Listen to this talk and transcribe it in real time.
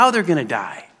how they're going to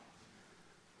die.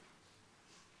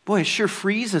 Boy, it sure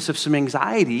frees us of some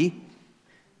anxiety,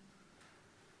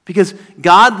 because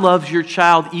God loves your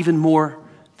child even more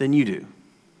than you do.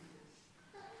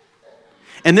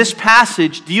 And this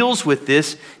passage deals with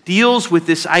this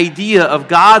idea of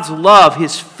God's love,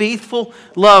 his faithful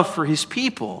love for his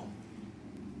people.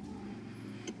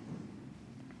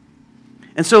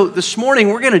 And so this morning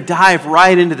we're going to dive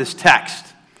right into this text.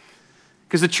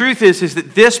 Because the truth is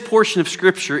that this portion of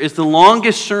Scripture is the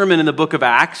longest sermon in the book of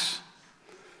Acts.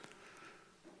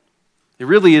 It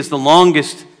really is the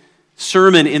longest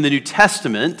sermon in the New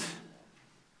Testament,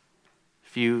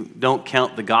 if you don't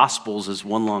count the Gospels as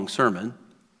one long sermon.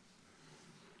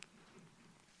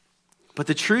 But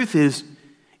the truth is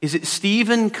that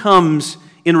Stephen comes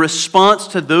in response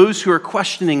to those who are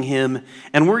questioning him,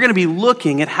 and we're going to be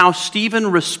looking at how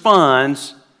Stephen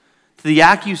responds to the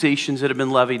accusations that have been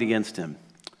levied against him.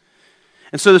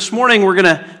 And so this morning we're going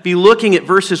to be looking at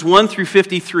verses 1 through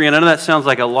 53, and I know that sounds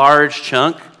like a large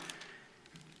chunk,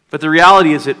 but the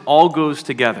reality is it all goes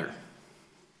together.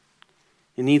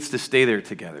 It needs to stay there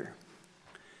together.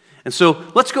 And so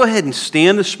let's go ahead and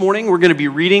stand this morning. We're going to be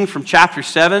reading from chapter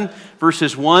 7,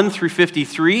 verses 1 through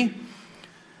 53.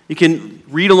 You can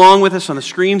read along with us on the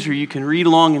screens, or you can read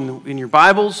along in your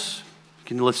Bibles. You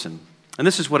can listen. And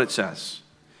this is what it says.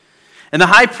 And the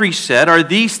high priest said, "Are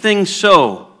these things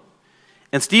so?"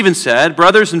 And Stephen said,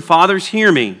 "Brothers and fathers,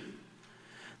 hear me.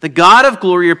 The God of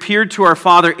glory appeared to our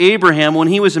father Abraham when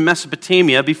he was in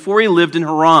Mesopotamia, before he lived in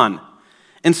Haran,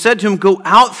 and said to him, 'Go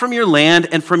out from your land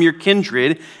and from your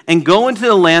kindred, and go into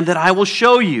the land that I will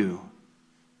show you.'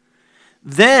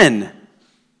 Then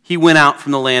he went out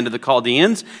from the land of the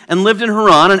Chaldeans and lived in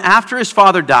Haran, and after his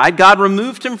father died, God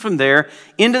removed him from there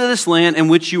into this land in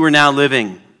which you are now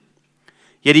living.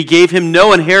 Yet he gave him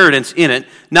no inheritance in it,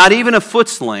 not even a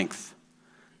foot's length,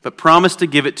 but promised to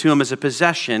give it to him as a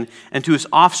possession and to his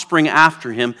offspring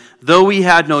after him, though he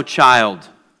had no child.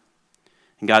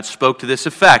 And God spoke to this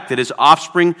effect, that his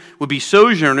offspring would be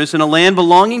sojourners in a land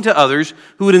belonging to others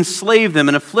who would enslave them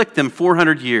and afflict them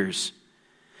 400 years.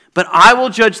 But I will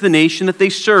judge the nation that they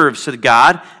serve, said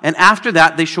God, and after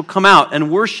that they shall come out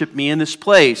and worship me in this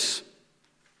place."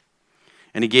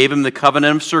 And he gave him the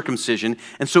covenant of circumcision.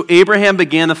 And so Abraham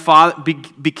became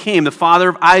the father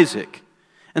of Isaac,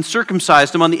 and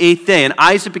circumcised him on the 8th day. And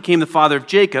Isaac became the father of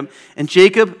Jacob, and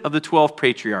Jacob of the 12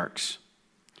 patriarchs.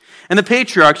 And the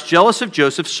patriarchs, jealous of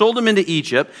Joseph, sold him into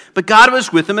Egypt, but God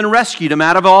was with him and rescued him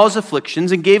out of all his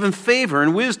afflictions, and gave him favor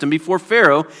and wisdom before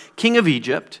Pharaoh, king of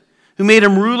Egypt, who made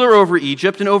him ruler over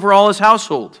Egypt and over all his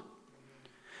household.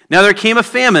 Now there came a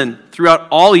famine throughout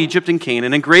all Egypt and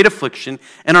Canaan, and great affliction,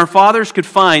 and our fathers could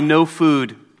find no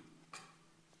food.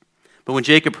 But when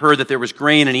Jacob heard that there was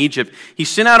grain in Egypt, he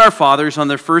sent out our fathers on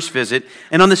their first visit.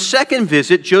 And on the second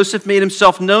visit, Joseph made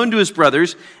himself known to his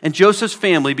brothers, and Joseph's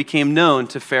family became known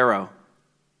to Pharaoh.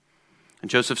 And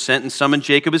Joseph sent and summoned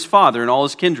Jacob his father and all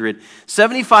his kindred,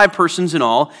 75 persons in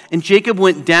all. And Jacob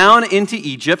went down into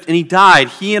Egypt, and he died,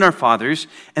 he and our fathers.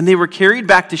 And they were carried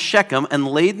back to Shechem and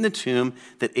laid in the tomb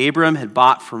that Abraham had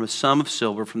bought for a sum of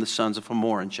silver from the sons of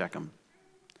Hamor in Shechem.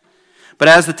 But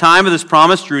as the time of this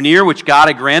promise drew near, which God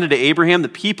had granted to Abraham, the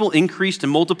people increased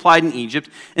and multiplied in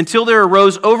Egypt, until there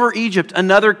arose over Egypt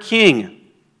another king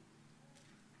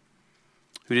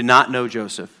who did not know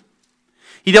Joseph.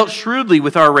 He dealt shrewdly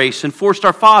with our race and forced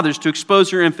our fathers to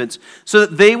expose their infants so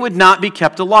that they would not be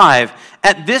kept alive.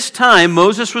 At this time,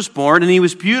 Moses was born, and he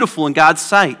was beautiful in God's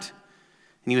sight.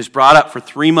 And he was brought up for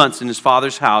 3 months in his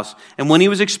father's house. And when he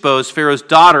was exposed, Pharaoh's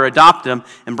daughter adopted him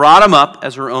and brought him up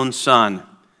as her own son.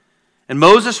 And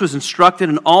Moses was instructed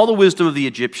in all the wisdom of the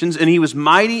Egyptians, and he was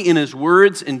mighty in his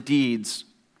words and deeds.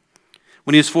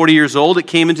 When he was 40 years old, it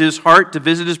came into his heart to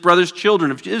visit his brother's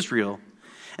children of Israel.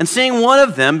 And seeing one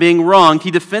of them being wronged, he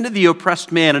defended the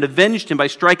oppressed man and avenged him by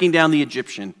striking down the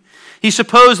Egyptian. He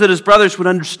supposed that his brothers would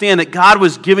understand that God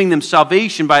was giving them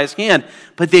salvation by his hand,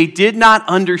 but they did not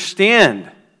understand.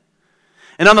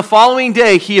 And on the following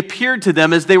day, he appeared to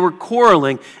them as they were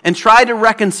quarreling and tried to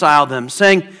reconcile them,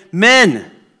 saying,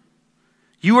 "Men,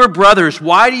 you are brothers.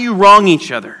 Why do you wrong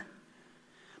each other?"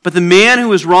 But the man who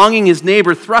was wronging his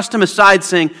neighbor thrust him aside,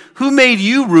 saying, "Who made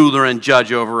you ruler and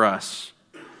judge over us?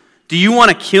 Do you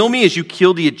want to kill me as you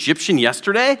killed the Egyptian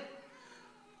yesterday?"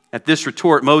 At this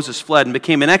retort, Moses fled and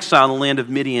became an exile in the land of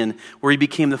Midian, where he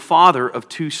became the father of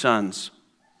 2 sons.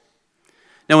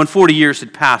 Now when 40 years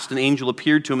had passed, an angel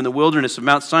appeared to him in the wilderness of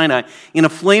Mount Sinai in a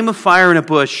flame of fire in a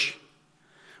bush.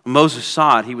 When Moses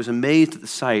saw it, he was amazed at the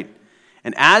sight.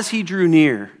 And as he drew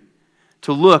near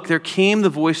to look, there came the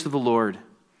voice of the Lord.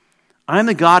 "I am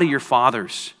the God of your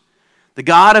fathers, the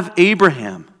God of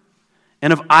Abraham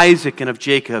and of Isaac and of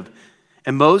Jacob.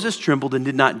 And Moses trembled and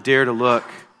did not dare to look.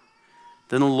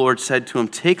 Then the Lord said to him,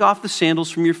 take off the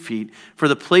sandals from your feet, for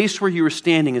the place where you are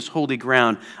standing is holy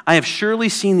ground. I have surely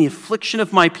seen the affliction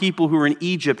of my people who are in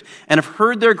Egypt, and have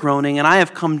heard their groaning, and I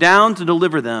have come down to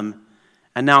deliver them.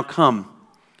 And now come,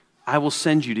 I will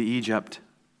send you to Egypt.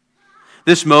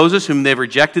 This Moses, whom they have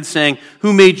rejected, saying,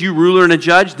 who made you ruler and a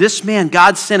judge? This man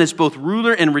God sent as both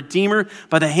ruler and redeemer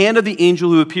by the hand of the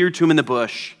angel who appeared to him in the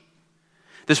bush.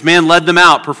 This man led them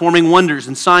out, performing wonders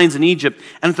and signs in Egypt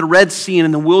and at the Red Sea and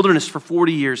in the wilderness for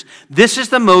 40 years. This is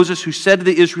the Moses who said to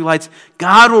the Israelites,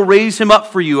 God will raise him up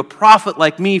for you, a prophet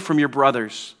like me from your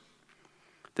brothers.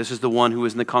 This is the one who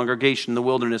was in the congregation in the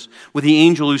wilderness with the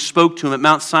angel who spoke to him at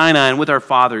Mount Sinai and with our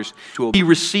fathers. He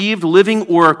received living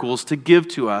oracles to give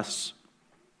to us.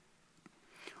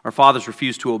 Our fathers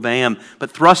refused to obey him,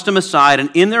 but thrust him aside, and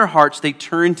in their hearts they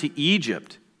turned to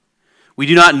Egypt. We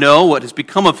do not know what has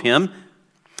become of him.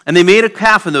 And they made a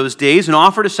calf in those days and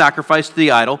offered a sacrifice to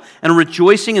the idol and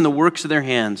rejoicing in the works of their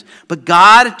hands. But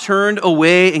God turned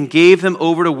away and gave them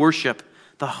over to worship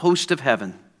the host of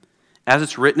heaven. As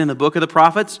it's written in the book of the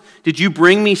prophets, did you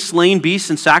bring me slain beasts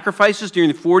and sacrifices during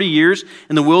the 40 years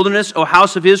in the wilderness, O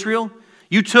house of Israel?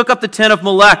 You took up the tent of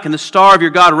Molech and the star of your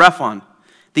god Rephan,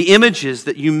 the images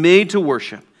that you made to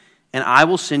worship, and I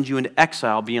will send you into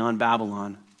exile beyond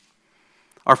Babylon.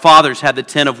 Our fathers had the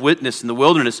tent of witness in the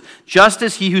wilderness, just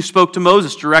as he who spoke to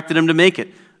Moses directed him to make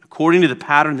it, according to the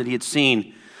pattern that he had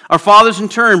seen. Our fathers in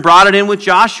turn brought it in with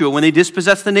Joshua when they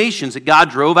dispossessed the nations that God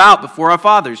drove out before our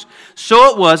fathers.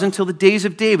 So it was until the days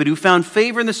of David, who found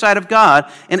favor in the sight of God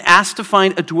and asked to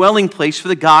find a dwelling place for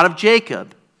the God of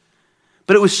Jacob.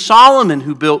 But it was Solomon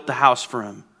who built the house for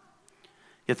him.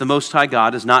 Yet the Most High God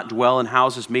does not dwell in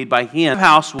houses made by hands.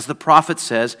 House, as the prophet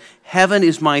says, heaven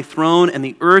is my throne and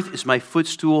the earth is my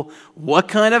footstool. What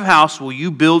kind of house will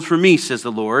you build for me, says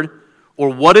the Lord? Or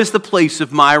what is the place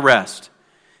of my rest?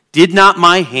 Did not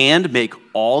my hand make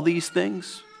all these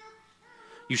things?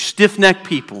 You stiff-necked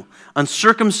people,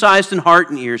 uncircumcised in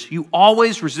heart and ears, you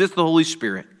always resist the Holy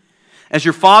Spirit. As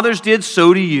your fathers did,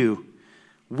 so do you.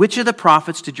 Which of the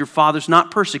prophets did your fathers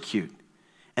not persecute?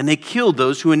 And they killed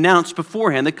those who announced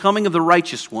beforehand the coming of the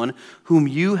righteous one, whom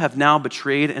you have now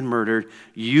betrayed and murdered,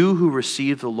 you who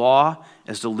received the law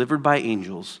as delivered by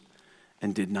angels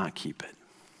and did not keep it.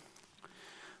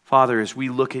 Father, as we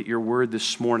look at your word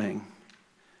this morning,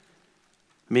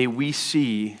 may we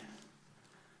see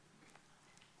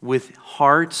with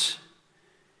hearts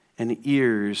and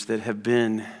ears that have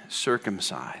been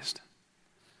circumcised,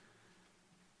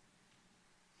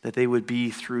 that they would be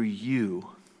through you.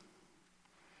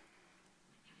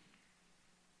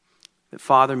 That,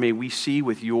 Father, may we see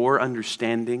with your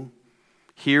understanding,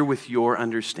 hear with your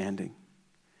understanding,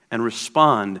 and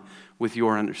respond with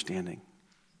your understanding.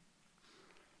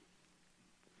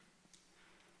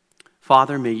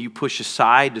 Father, may you push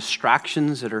aside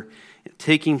distractions that are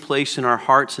taking place in our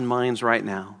hearts and minds right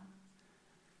now.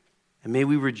 And may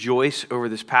we rejoice over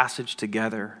this passage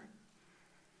together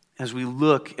as we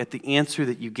look at the answer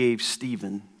that you gave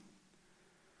Stephen,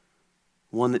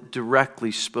 one that directly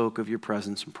spoke of your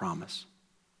presence and promise.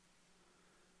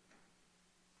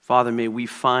 Father, may we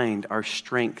find our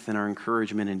strength and our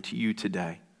encouragement into you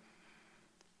today.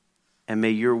 And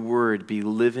may your word be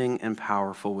living and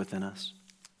powerful within us.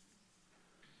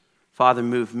 Father,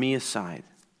 move me aside.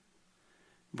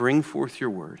 Bring forth your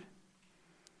word.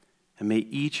 And may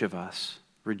each of us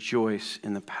rejoice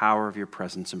in the power of your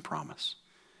presence and promise.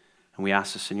 And we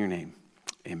ask this in your name.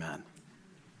 Amen.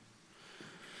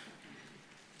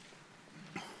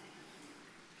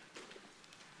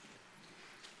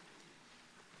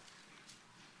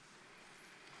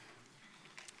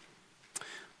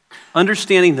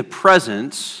 Understanding the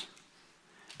presence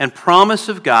and promise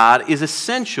of God is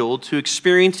essential to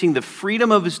experiencing the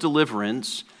freedom of his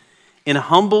deliverance in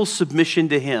humble submission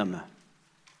to him.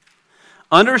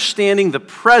 Understanding the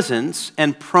presence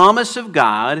and promise of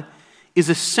God is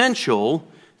essential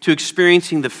to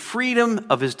experiencing the freedom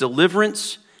of his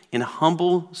deliverance in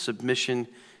humble submission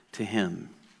to him.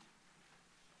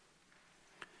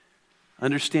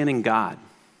 Understanding God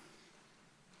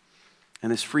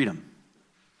and his freedom.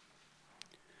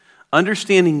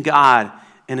 Understanding God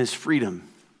and his freedom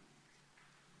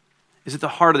is at the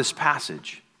heart of this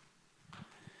passage.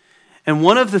 And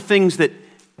one of the things that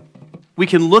we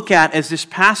can look at as this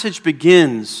passage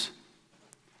begins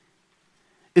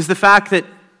is the fact that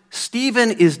Stephen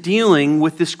is dealing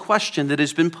with this question that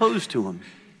has been posed to him.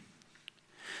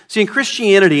 See, in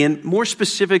Christianity, and more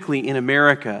specifically in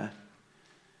America,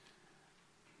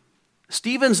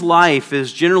 Stephen's life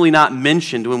is generally not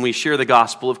mentioned when we share the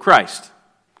gospel of Christ.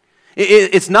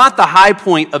 It's not the high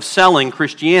point of selling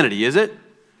Christianity, is it?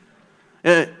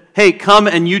 Hey, come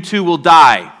and you too will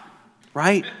die,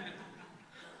 right?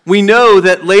 We know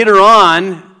that later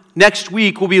on, next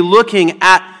week, we'll be looking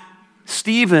at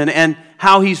Stephen and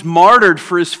how he's martyred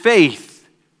for his faith.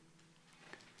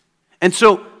 And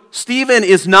so, Stephen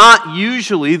is not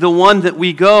usually the one that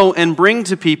we go and bring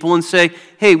to people and say,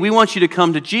 hey, we want you to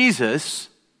come to Jesus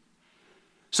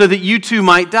so that you too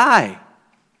might die.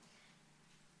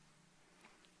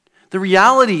 The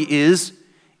reality is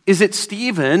that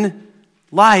Stephen's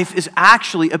life is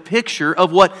actually a picture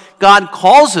of what God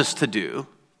calls us to do,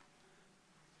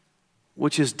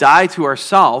 which is die to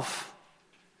ourselves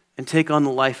and take on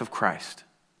the life of Christ.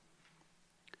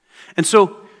 And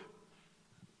so,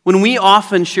 when we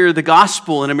often share the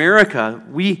gospel in America,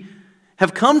 we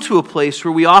have come to a place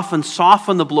where we often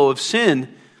soften the blow of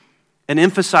sin and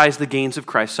emphasize the gains of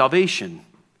Christ's salvation.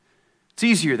 It's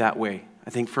easier that way, I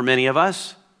think, for many of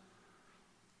us.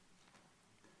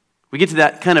 We get to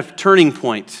that kind of turning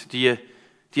point. Do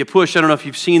you push? I don't know if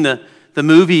you've seen the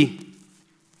movie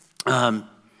A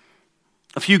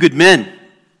Few Good Men.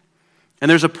 And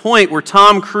there's a point where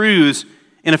Tom Cruise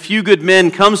in A Few Good Men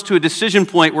comes to a decision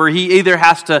point where he either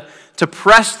has to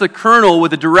press the colonel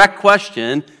with a direct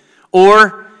question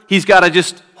or he's got to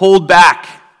just hold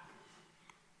back.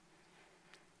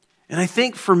 And I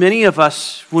think for many of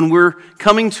us, when we're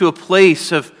coming to a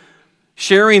place of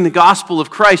sharing the gospel of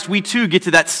Christ, we too get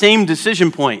to that same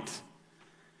decision point.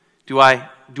 Do I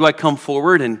come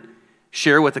forward and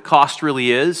share what the cost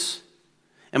really is?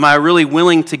 Am I really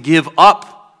willing to give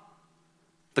up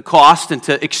the cost and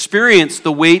to experience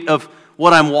the weight of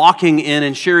what I'm walking in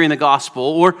and sharing the gospel?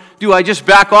 Or do I just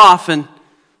back off and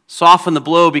soften the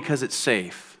blow because it's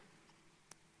safe?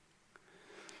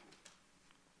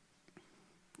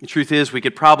 The truth is, we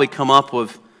could probably come up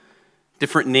with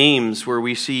different names where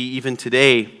we see even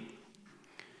today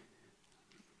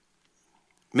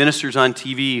ministers on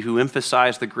TV who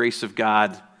emphasize the grace of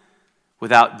God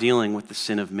without dealing with the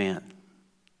sin of man.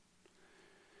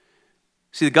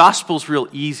 See, the gospel's real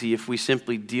easy if we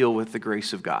simply deal with the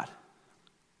grace of God.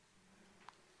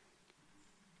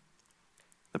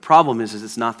 The problem is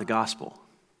it's not the gospel.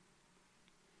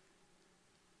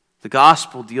 The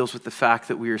gospel deals with the fact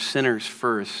that we are sinners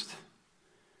first,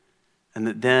 and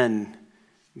that then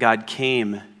God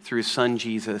came through his son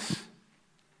Jesus,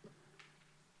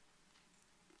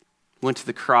 went to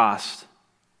the cross,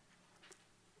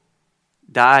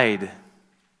 died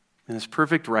in his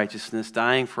perfect righteousness,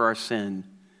 dying for our sin,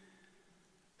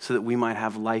 so that we might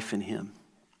have life in him.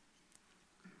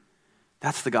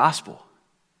 That's the gospel.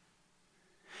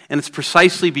 And it's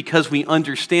precisely because we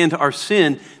understand our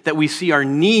sin that we see our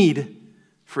need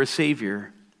for a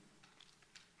Savior.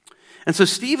 And so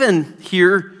Stephen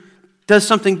here does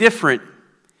something different.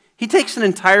 He takes an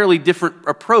entirely different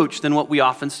approach than what we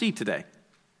often see today.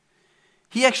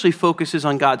 He actually focuses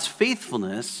on God's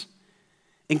faithfulness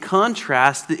in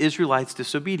contrast to the Israelites'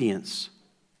 disobedience.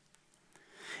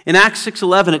 In Acts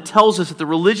 6:11, it tells us that the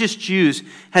religious Jews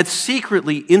had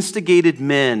secretly instigated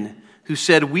men who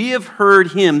said, "We have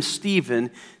heard him,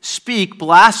 Stephen, speak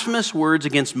blasphemous words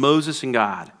against Moses and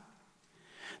God."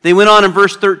 They went on in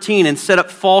verse 13 and set up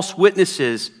false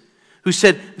witnesses who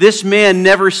said, "This man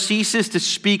never ceases to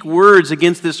speak words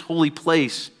against this holy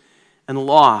place and the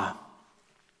law."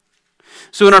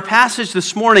 So in our passage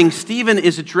this morning, Stephen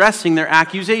is addressing their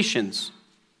accusations.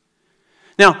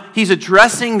 Now, he's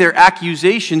addressing their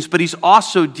accusations, but he's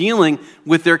also dealing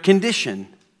with their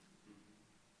condition.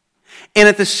 And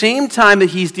at the same time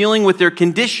that he's dealing with their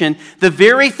condition, the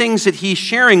very things that he's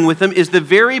sharing with them is the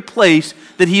very place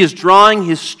that he is drawing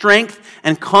his strength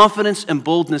and confidence and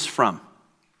boldness from.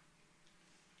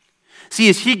 See,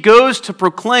 as he goes to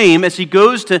proclaim, as he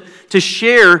goes to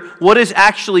share what is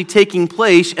actually taking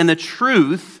place and the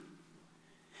truth,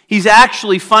 he's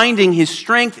actually finding his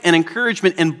strength and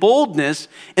encouragement and boldness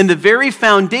in the very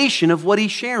foundation of what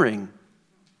he's sharing.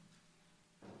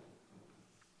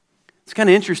 It's kind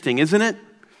of interesting, isn't it?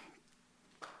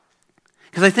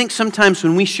 Because I think sometimes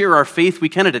when we share our faith, we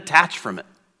kind of detach from it.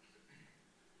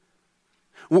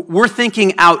 We're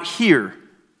thinking out here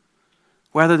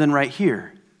rather than right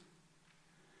here.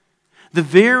 The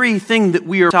very thing that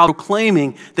we are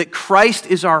proclaiming, that Christ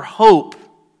is our hope,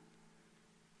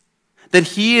 that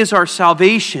he is our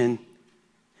salvation,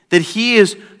 that he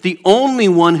is the only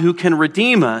one who can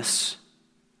redeem us,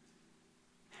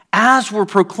 as we're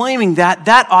proclaiming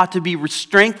that ought to be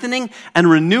strengthening and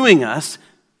renewing us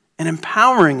and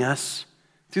empowering us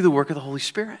through the work of the Holy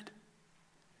Spirit.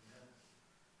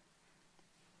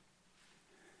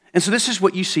 And so this is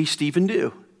what you see Stephen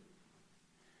do.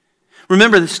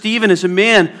 Remember that Stephen is a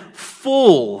man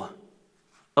full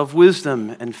of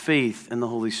wisdom and faith in the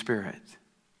Holy Spirit.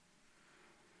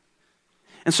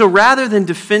 And so rather than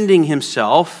defending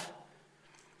himself,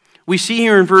 we see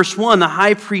here in verse 1, the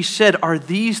high priest said, "Are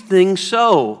these things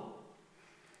so?"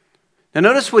 Now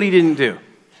notice what he didn't do.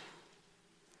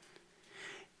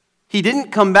 He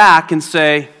didn't come back and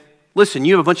say, "Listen,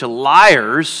 you have a bunch of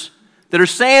liars that are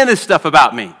saying this stuff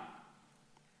about me."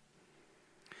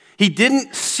 He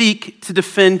didn't seek to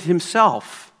defend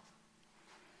himself.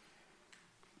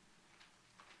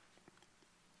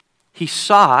 He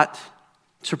sought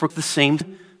to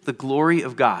proclaim the glory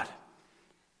of God.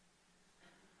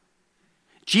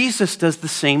 Jesus does the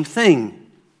same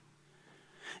thing.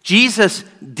 Jesus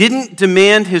didn't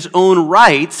demand his own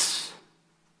rights.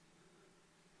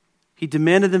 He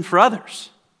demanded them for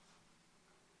others.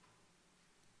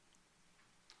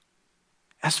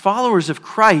 As followers of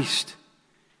Christ,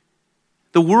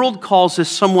 the world calls this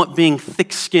somewhat being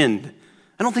thick-skinned.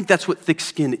 I don't think that's what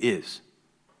thick-skinned is.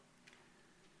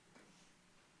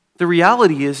 The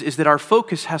reality is that our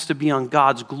focus has to be on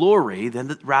God's glory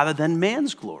rather than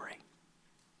man's glory.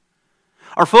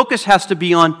 Our focus has to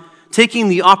be on taking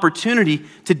the opportunity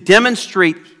to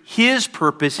demonstrate his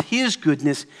purpose, his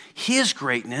goodness, his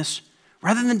greatness,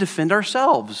 rather than defend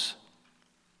ourselves.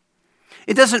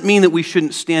 It doesn't mean that we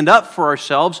shouldn't stand up for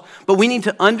ourselves, but we need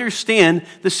to understand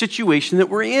the situation that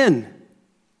we're in.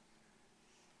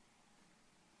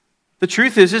 The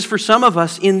truth is for some of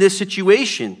us in this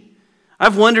situation,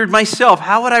 I've wondered myself,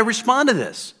 how would I respond to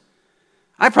this?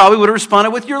 I probably would have responded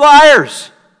with, "You're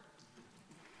liars.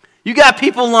 You got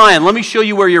people lying. Let me show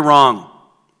you where you're wrong."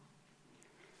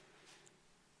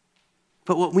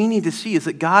 But what we need to see is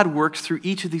that God works through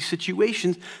each of these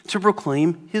situations to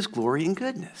proclaim his glory and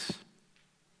goodness.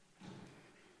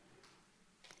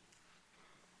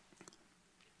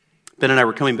 Ben and I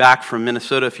were coming back from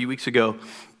Minnesota a few weeks ago.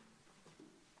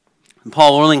 And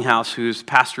Paul Orlinghouse, who's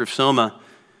pastor of Soma,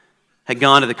 had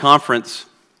gone to the conference.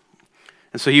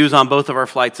 And so he was on both of our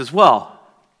flights as well.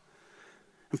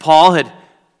 And Paul had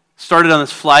started on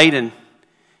this flight, and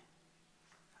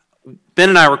Ben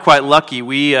and I were quite lucky.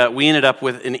 We ended up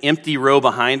with an empty row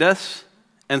behind us.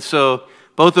 And so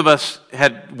both of us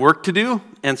had work to do.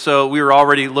 And so we were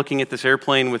already looking at this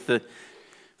airplane with the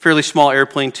fairly small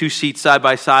airplane, 2 seats side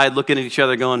by side, looking at each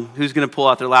other going, who's going to pull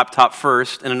out their laptop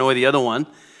first and annoy the other one?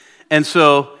 And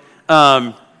so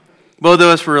both of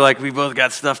us were like, we both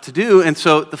got stuff to do. And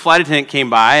so the flight attendant came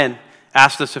by and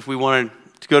asked us if we wanted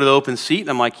to go to the open seat.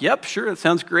 And I'm like, yep, sure, that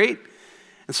sounds great.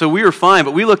 And so we were fine.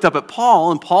 But we looked up at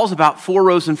Paul, and Paul's about 4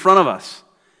 rows in front of us.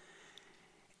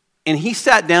 And he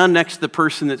sat down next to the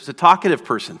person that's a talkative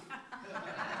person.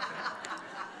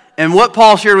 And what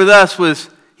Paul shared with us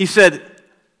was, he said,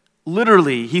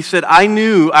 literally, he said, I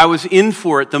knew I was in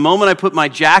for it the moment I put my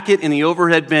jacket in the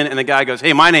overhead bin and the guy goes,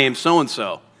 hey, my name's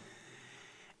so-and-so.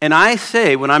 And I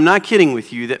say, when I'm not kidding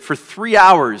with you, that for 3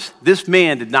 hours, this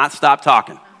man did not stop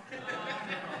talking.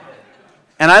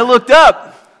 And I looked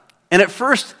up, and at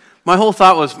first, my whole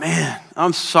thought was, man,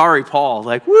 I'm sorry, Paul.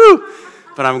 Like, woo,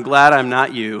 but I'm glad I'm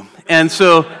not you. And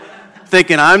so,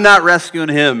 thinking, I'm not rescuing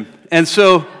him. And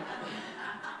so,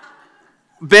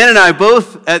 Ben and I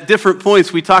both, at different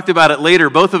points, we talked about it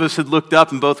later, both of us had looked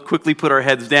up and both quickly put our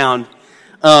heads down.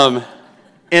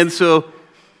 And so,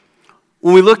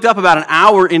 when we looked up about an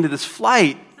hour into this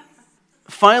flight,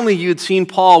 finally you had seen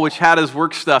Paul, which had his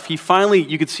work stuff, you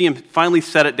could see him finally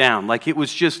set it down. Like it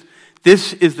was just,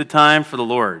 this is the time for the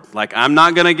Lord. Like I'm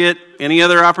not going to get any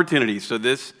other opportunities, so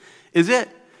this is it.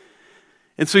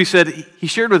 And so he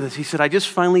shared with us, he said, I just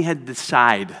finally had to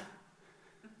decide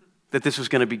that this was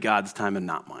going to be God's time and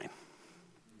not mine.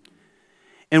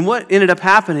 And what ended up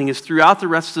happening is throughout the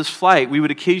rest of this flight, we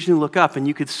would occasionally look up and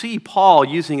you could see Paul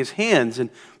using his hands. And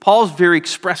Paul's very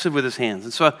expressive with his hands.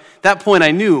 And so at that point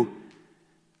I knew,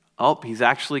 he's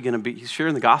actually he's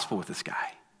sharing the gospel with this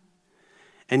guy.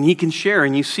 And he can share,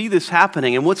 and you see this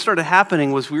happening. And what started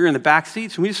happening was we were in the back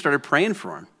seats and we just started praying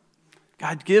for him.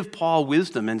 God, give Paul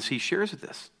wisdom, and he shares with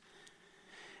us.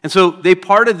 And so they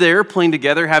parted the airplane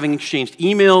together, having exchanged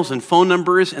emails and phone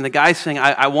numbers, and the guy saying,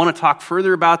 I want to talk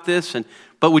further about this,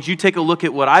 but would you take a look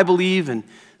at what I believe? And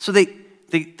so they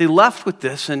left with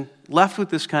this and left with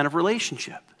this kind of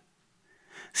relationship.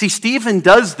 See, Stephen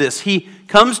does this. He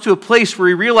comes to a place where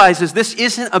he realizes this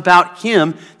isn't about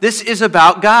him, this is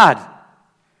about God.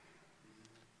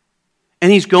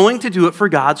 And he's going to do it for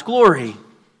God's glory.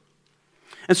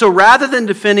 And so rather than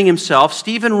defending himself,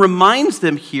 Stephen reminds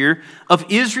them here of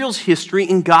Israel's history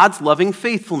and God's loving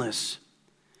faithfulness.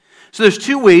 So there's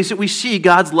 2 ways that we see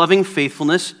God's loving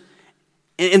faithfulness,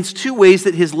 and it's 2 ways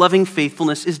that his loving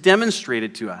faithfulness is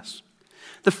demonstrated to us.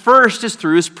 The first is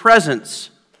through his presence.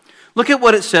 Look at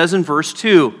what it says in verse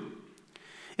 2.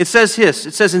 It says this.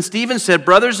 It says, "And Stephen said,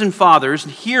 'Brothers and fathers,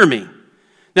 hear me.'"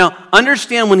 Now,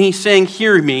 understand when he's saying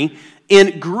hear me,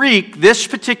 in Greek, this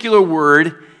particular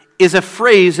word is a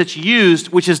phrase that's used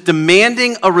which is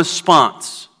demanding a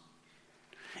response.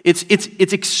 It's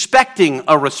expecting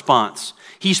a response.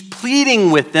 He's pleading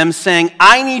with them, saying,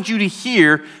 "I need you to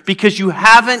hear because you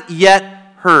haven't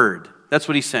yet heard." That's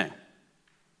what he's saying.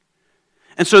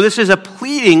 And so this is a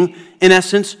pleading, in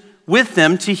essence, with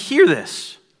them to hear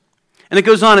this. And it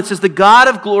goes on, it says, "The God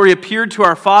of glory appeared to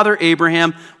our father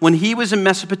Abraham when he was in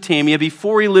Mesopotamia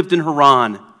before he lived in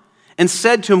Haran, and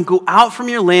said to him, 'Go out from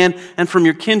your land and from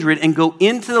your kindred and go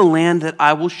into the land that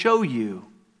I will show you.'"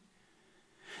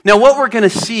 Now what we're going to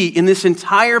see in this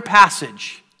entire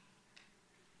passage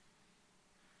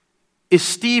is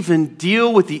Stephen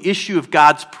deal with the issue of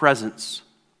God's presence.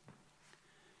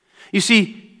 You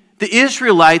see, the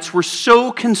Israelites were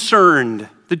so concerned,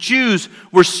 the Jews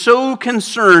were so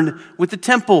concerned with the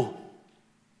temple.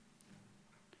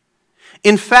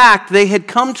 In fact, they had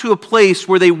come to a place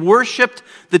where they worshiped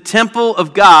the temple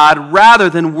of God rather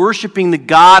than worshiping the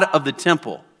God of the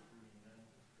temple.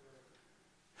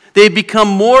 They had become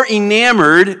more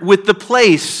enamored with the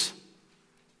place.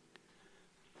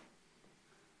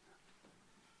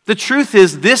 The truth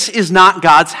is, this is not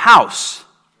God's house.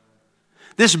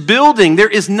 This building, there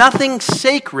is nothing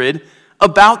sacred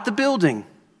about the building.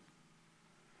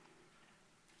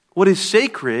 What is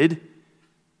sacred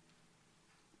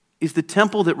is the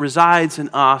temple that resides in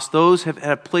us, those who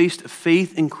have placed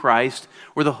faith in Christ,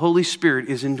 where the Holy Spirit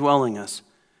is indwelling us.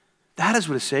 That is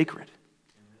what is sacred.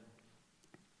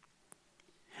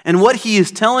 And what he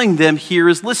is telling them here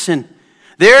is, listen,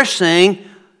 they're saying,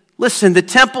 listen, the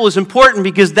temple is important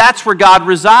because that's where God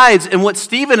resides. And what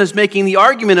Stephen is making the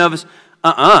argument of is,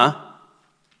 God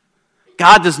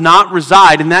does not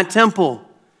reside in that temple.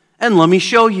 And let me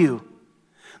show you.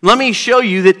 Let me show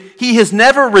you that he has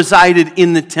never resided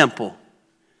in the temple.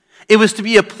 It was to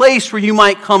be a place where you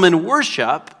might come and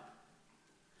worship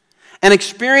and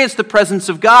experience the presence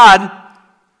of God,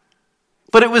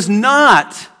 but it was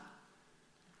not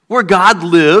where God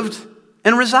lived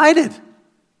and resided.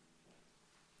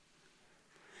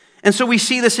 And so we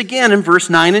see this again in verse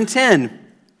 9 and 10.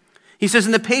 He says,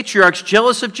 "And the patriarchs,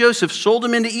 jealous of Joseph, sold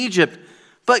him into Egypt,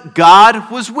 but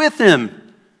God was with him."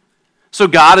 So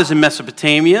God is in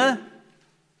Mesopotamia.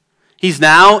 He's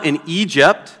now in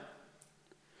Egypt.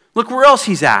 Look where else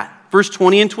he's at. Verse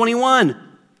 20 and 21.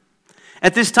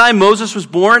 "At this time Moses was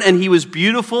born, and he was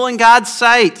beautiful in God's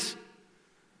sight."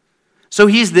 So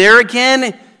he's there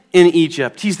again in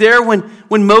Egypt. He's there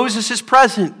when Moses is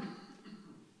present.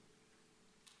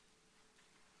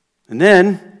 And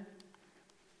then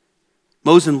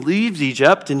Moses leaves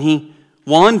Egypt and he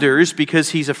wanders because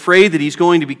he's afraid that he's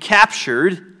going to be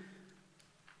captured.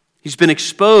 He's been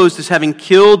exposed as having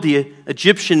killed the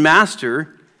Egyptian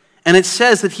master. And it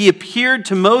says that he appeared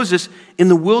to Moses in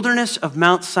the wilderness of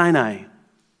Mount Sinai.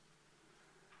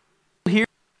 Here,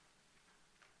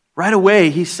 right away,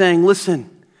 he's saying,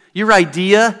 listen, your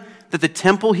idea that the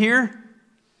temple here,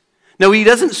 no, he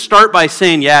doesn't start by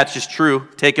saying, yeah, it's just true,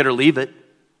 take it or leave it.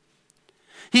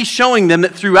 He's showing them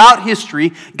that throughout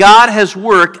history, God has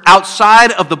worked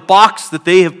outside of the box that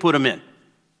they have put him in.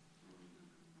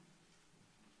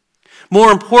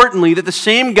 More importantly, that the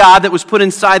same God that was put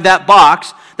inside that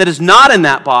box, that is not in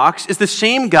that box, is the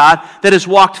same God that has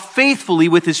walked faithfully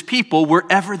with his people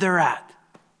wherever they're at.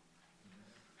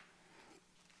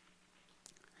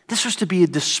 This was to be a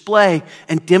display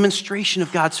and demonstration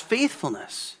of God's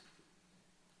faithfulness.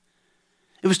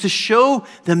 It was to show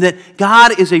them that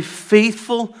God is a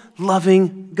faithful,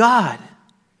 loving God.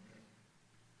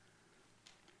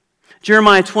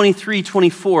 Jeremiah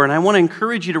 23:24, and I want to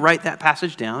encourage you to write that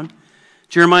passage down.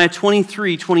 Jeremiah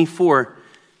 23:24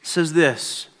 says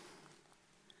this.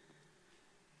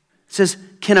 It says,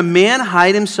 "Can a man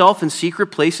hide himself in secret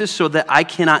places so that I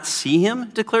cannot see him,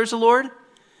 declares the Lord?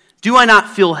 Do I not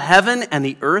feel heaven and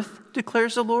the earth,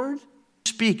 declares the Lord?"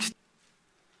 Speaks.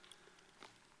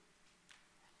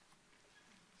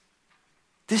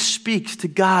 This speaks to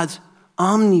God's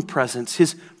omnipresence,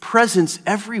 his presence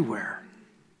everywhere.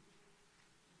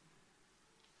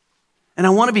 And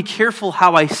I want to be careful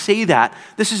how I say that.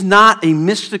 This is not a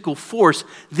mystical force.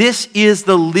 This is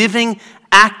the living,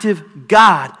 active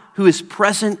God who is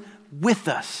present with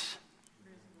us.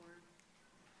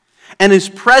 And his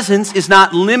presence is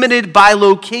not limited by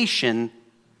location.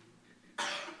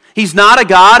 He's not a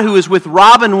God who is with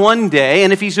Robin one day,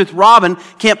 and if he's with Robin,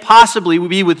 can't possibly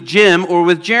be with Jim or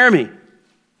with Jeremy.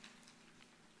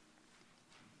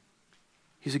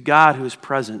 He's a God who is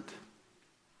present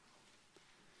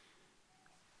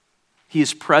He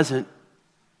is present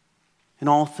in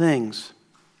all things.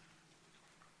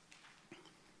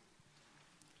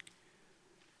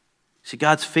 See,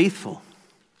 God's faithful.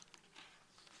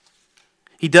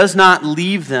 He does not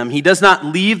leave them. He does not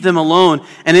leave them alone.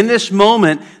 And in this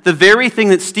moment, the very thing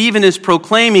that Stephen is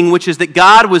proclaiming, which is that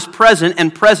God was present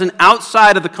and present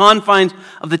outside of the confines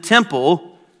of the temple,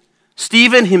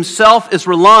 Stephen himself is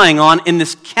relying on in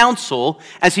this council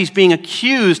as he's being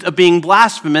accused of being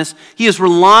blasphemous. He is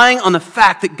relying on the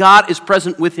fact that God is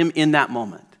present with him in that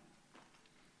moment.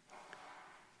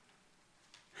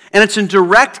 And it's in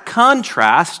direct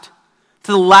contrast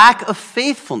to the lack of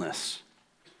faithfulness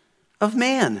of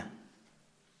man.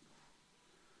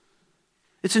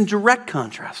 It's in direct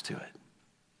contrast to it.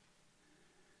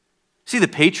 See, the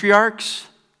patriarchs,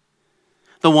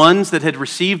 the ones that had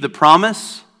received the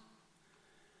promise,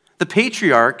 the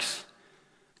patriarchs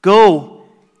go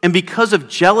and because of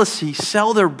jealousy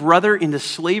sell their brother into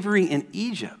slavery in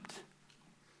Egypt.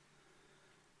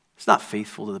 It's not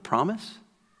faithful to the promise.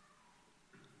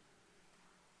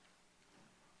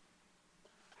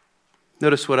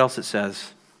 Notice what else it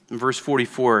says. In verse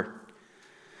 44,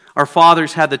 our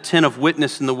fathers had the tent of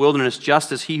witness in the wilderness,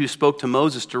 just as he who spoke to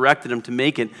Moses directed him to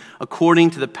make it according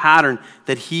to the pattern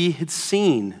that he had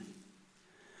seen.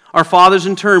 Our fathers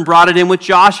in turn brought it in with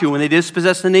Joshua when they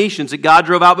dispossessed the nations that God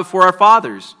drove out before our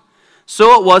fathers.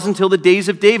 So it was until the days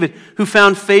of David, who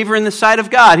found favor in the sight of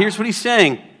God. Here's what he's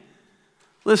saying.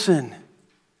 Listen,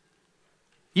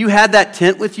 you had that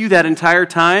tent with you that entire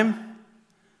time,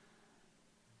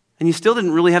 and you still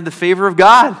didn't really have the favor of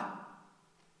God.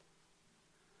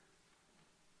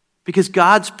 Because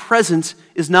God's presence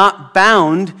is not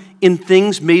bound in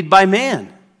things made by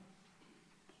man.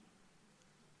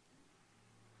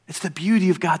 It's the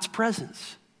beauty of God's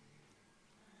presence.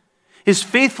 His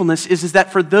faithfulness is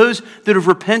that for those that have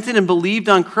repented and believed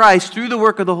on Christ through the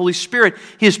work of the Holy Spirit,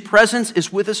 His presence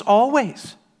is with us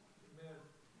always.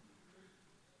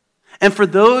 And for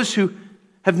those who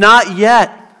have not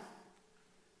yet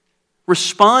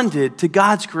responded to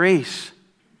God's grace,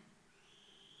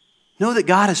 know that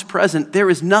God is present. There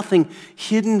is nothing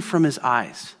hidden from His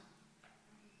eyes.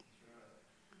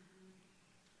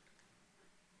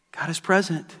 God is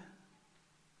present.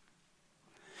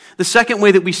 The second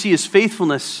way that we see His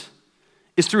faithfulness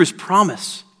is through His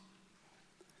promise.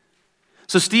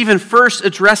 So Stephen first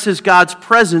addresses God's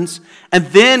presence, and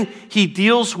then he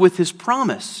deals with His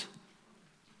promise.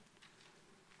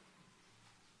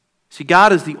 See,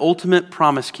 God is the ultimate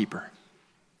promise keeper.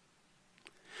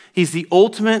 He's the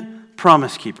ultimate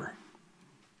promise keeper.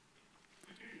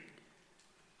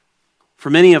 For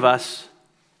many of us,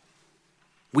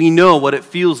 we know what it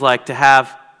feels like to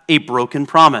have a broken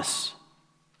promise.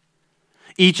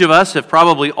 Each of us have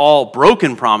probably all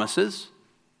broken promises,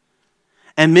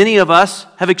 and many of us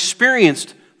have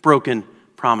experienced broken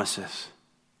promises.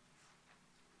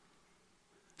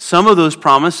 Some of those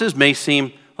promises may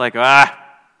seem like,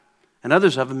 and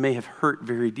others of them may have hurt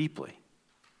very deeply.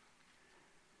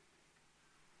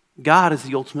 God is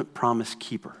the ultimate promise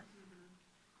keeper.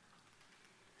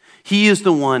 He is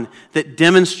the one that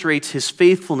demonstrates His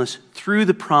faithfulness through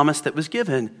the promise that was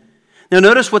given. Now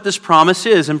notice what this promise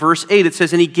is. In verse 8 it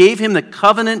says, and He gave him the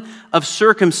covenant of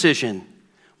circumcision.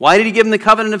 Why did He give him the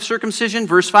covenant of circumcision?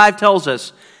 Verse 5 tells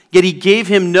us, yet He gave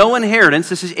him no inheritance,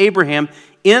 this is Abraham,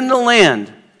 in the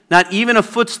land, not even a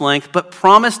foot's length, but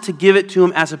promised to give it to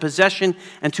him as a possession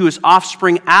and to his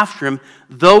offspring after him,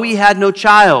 though he had no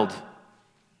child.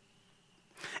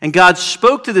 And God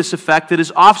spoke to this effect that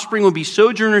His offspring would be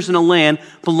sojourners in a land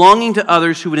belonging to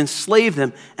others who would enslave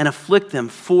them and afflict them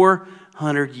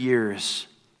 400 years.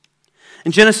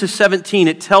 In Genesis 17,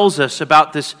 it tells us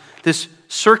about this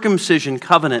circumcision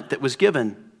covenant that was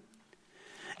given.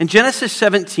 And Genesis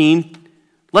 17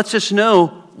 lets us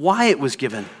know why it was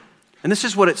given. And this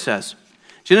is what it says.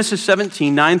 Genesis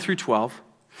 17, 9 through 12.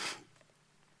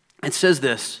 It says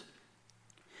this.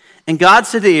 And God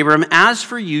said to Abram, as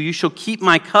for you, you shall keep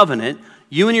my covenant,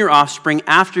 you and your offspring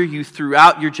after you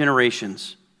throughout your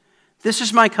generations. This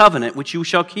is my covenant which you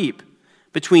shall keep.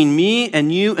 Between me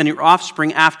and you and your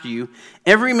offspring after you,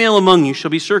 every male among you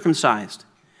shall be circumcised.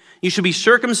 You shall be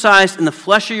circumcised in the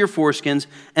flesh of your foreskins,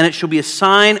 and it shall be a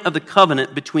sign of the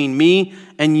covenant between me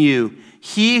and you.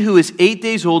 He who is 8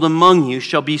 days old among you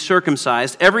shall be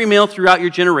circumcised, every male throughout your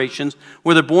generations,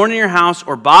 whether born in your house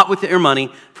or bought with your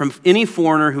money from any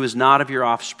foreigner who is not of your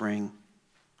offspring.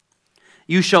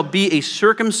 You shall be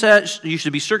circumcised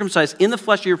in the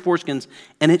flesh of your foreskins,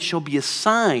 and it shall be a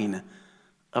sign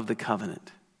of the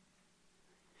covenant.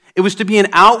 It was to be an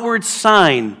outward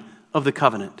sign of the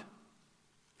covenant.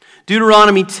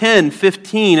 Deuteronomy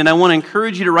 10:15, and I want to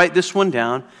encourage you to write this one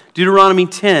down. Deuteronomy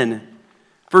 10,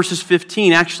 verses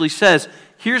 15 actually says,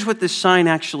 here's what this sign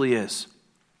actually is.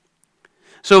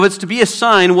 So if it's to be a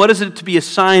sign, what is it to be a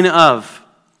sign of?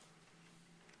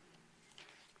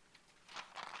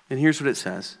 And here's what it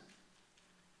says.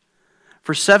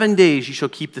 For 7 days you shall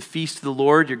keep the feast of the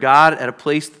Lord your God at a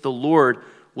place that the Lord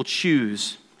will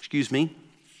choose.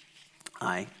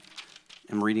 I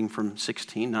am reading from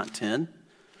 16, not 10.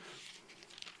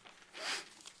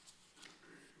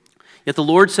 Yet the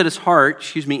Lord set his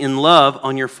heart, in love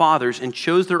on your fathers and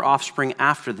chose their offspring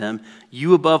after them,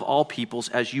 you above all peoples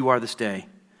as you are this day.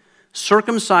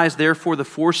 Circumcise therefore the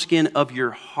foreskin of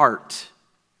your heart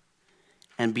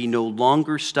and be no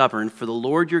longer stubborn, for the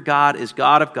Lord your God is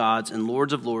God of gods and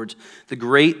Lords of lords, the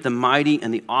great, the mighty,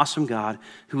 and the awesome God,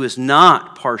 who is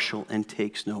not partial and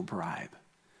takes no bribe.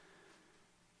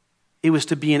 It was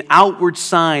to be an outward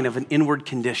sign of an inward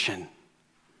condition.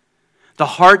 The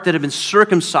heart that had been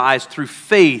circumcised through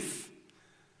faith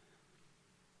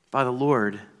by the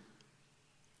Lord.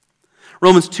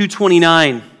 Romans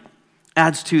 2:29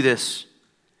 adds to this.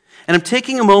 And I'm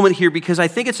taking a moment here because I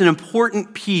think it's an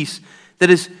important piece that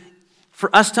is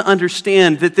for us to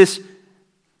understand that this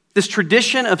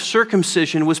tradition of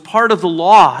circumcision was part of the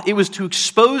law. It was to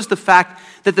expose the fact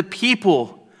that the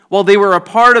people, while they were a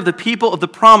part of the people of the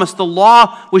promise, the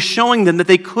law was showing them that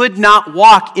they could not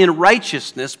walk in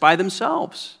righteousness by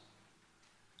themselves.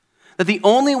 That the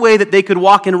only way that they could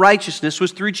walk in righteousness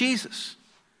was through Jesus.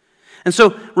 And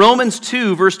so Romans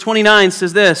 2, verse 29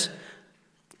 says this,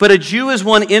 but a Jew is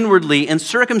one inwardly, and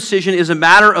circumcision is a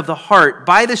matter of the heart,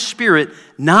 by the Spirit,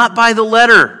 not by the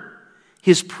letter.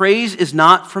 His praise is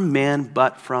not from man,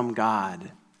 but from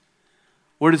God.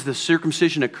 Where does the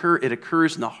circumcision occur? It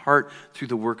occurs in the heart through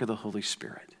the work of the Holy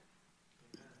Spirit.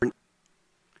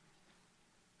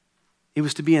 It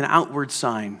was to be an outward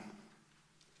sign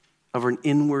of an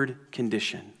inward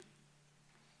condition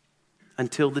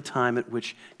until the time at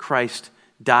which Christ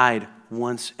died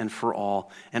once and for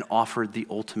all and offered the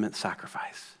ultimate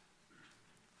sacrifice.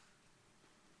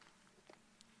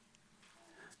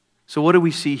 So what do we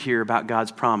see here about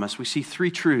God's promise? We see three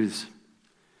truths,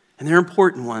 and they're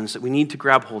important ones that we need to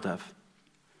grab hold of.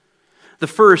 The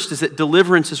first is that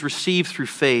deliverance is received through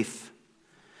faith.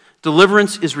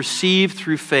 Deliverance is received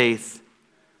through faith.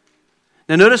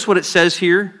 Now notice what it says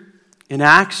here in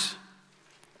Acts.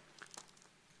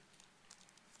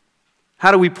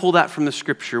 How do we pull that from the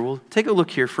scripture? Well, take a look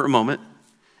here for a moment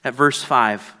at verse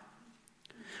 5.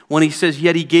 When he says,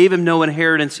 yet he gave him no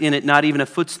inheritance in it, not even a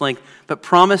foot's length, but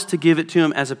promised to give it to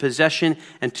him as a possession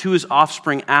and to his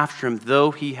offspring after him,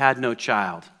 though he had no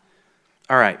child.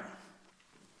 All right.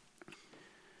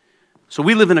 So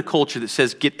we live in a culture that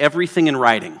says get everything in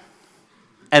writing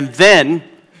and then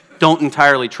don't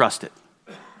entirely trust it.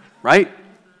 Right?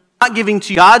 Not giving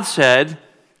to you. God said,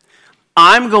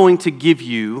 I'm going to give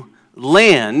you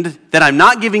land that I'm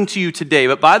not giving to you today,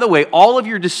 but by the way, all of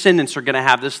your descendants are going to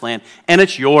have this land, and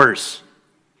it's yours.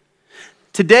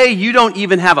 Today, you don't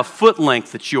even have a foot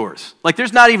length that's yours. Like,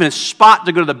 there's not even a spot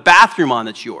to go to the bathroom on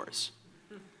that's yours.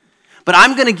 But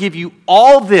I'm going to give you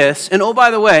all this, and oh,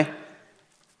 by the way,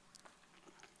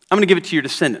 I'm going to give it to your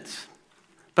descendants.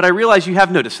 But I realize you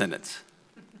have no descendants.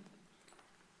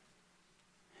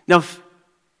 Now, if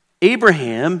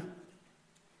Abraham,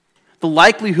 the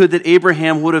likelihood that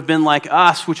Abraham would have been like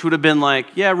us, which would have been like,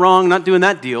 yeah, wrong, not doing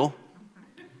that deal.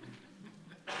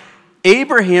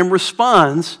 Abraham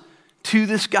responds to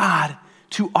this God,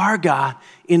 to our God,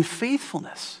 in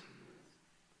faithfulness.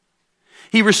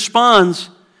 He responds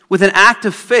with an act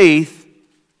of faith,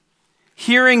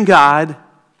 hearing God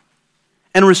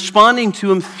and responding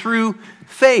to him through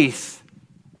faith.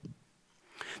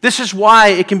 This is why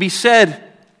it can be said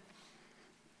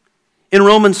in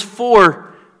Romans 4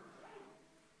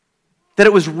 that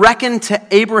it was reckoned to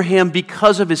Abraham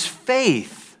because of his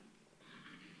faith.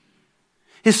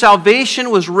 His salvation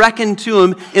was reckoned to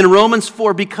him in Romans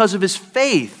 4 because of his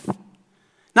faith,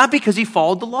 not because he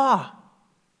followed the law.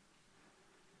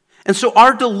 And so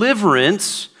our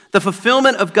deliverance, the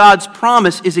fulfillment of God's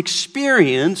promise, is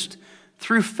experienced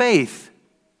through faith.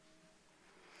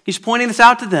 He's pointing this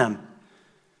out to them.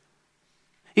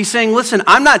 He's saying, listen,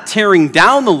 I'm not tearing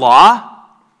down the law.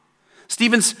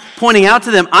 Stephen's pointing out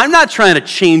to them, I'm not trying to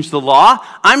change the law.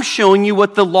 I'm showing you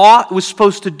what the law was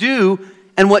supposed to do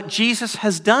and what Jesus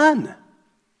has done.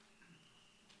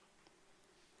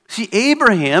 See,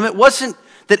 Abraham, it wasn't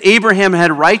that Abraham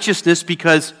had righteousness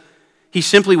because he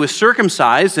simply was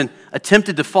circumcised and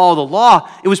attempted to follow the law.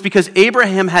 It was because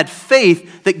Abraham had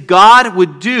faith that God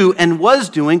would do and was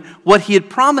doing what he had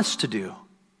promised to do.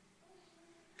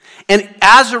 And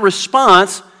as a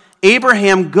response,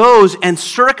 Abraham goes and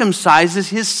circumcises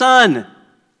his son,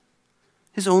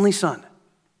 his only son.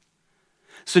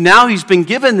 So now he's been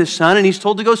given this son and he's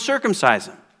told to go circumcise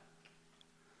him.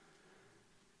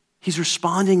 He's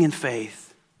responding in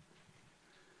faith.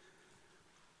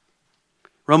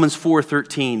 Romans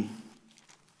 4:13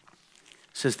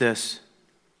 says this,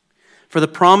 "For the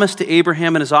promise to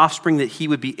Abraham and his offspring that he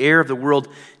would be heir of the world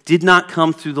did not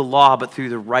come through the law, but through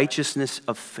the righteousness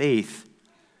of faith."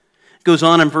 It goes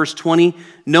on in verse 20,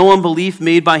 "No unbelief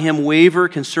made by him waver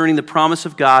concerning the promise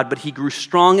of God, but he grew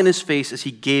strong in his faith as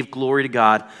he gave glory to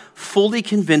God, fully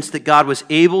convinced that God was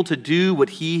able to do what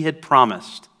he had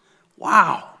promised."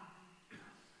 Wow.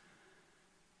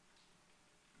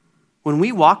 When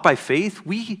we walk by faith,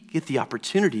 we get the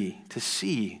opportunity to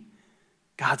see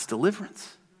God's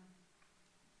deliverance.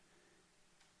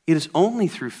 It is only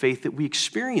through faith that we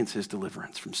experience his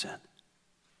deliverance from sin.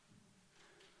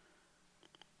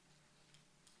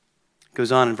 It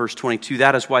goes on in verse 22,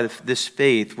 "That is why this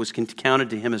faith was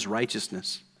counted to him as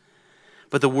righteousness.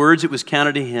 But the words it was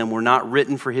counted to him were not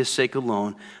written for his sake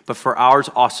alone, but for ours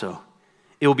also.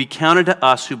 It will be counted to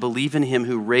us who believe in him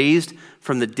who raised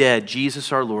from the dead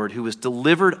Jesus our Lord, who was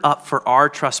delivered up for our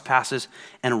trespasses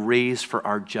and raised for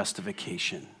our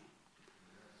justification."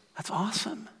 That's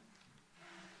awesome.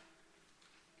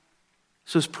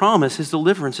 So his promise, his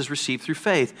deliverance is received through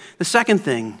faith. The second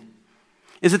thing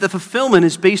is that the fulfillment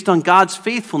is based on God's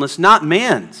faithfulness, not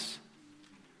man's.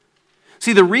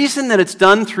 See, the reason that it's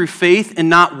done through faith and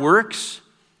not works,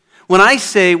 when I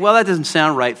say, well, that doesn't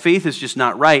sound right, faith is just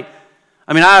not right,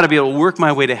 I mean, I ought to be able to work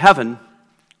my way to heaven,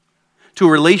 to a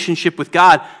relationship with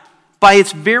God. By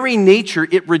its very nature,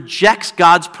 it rejects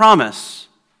God's promise.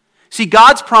 See,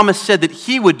 God's promise said that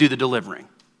he would do the delivering.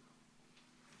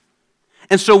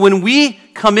 And so when we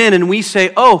come in and we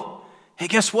say, oh, hey,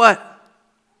 guess what?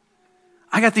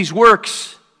 I got these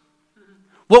works.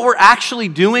 What we're actually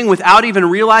doing without even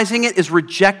realizing it is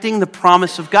rejecting the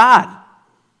promise of God.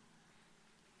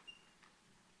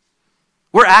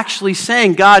 We're actually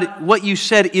saying, God, what you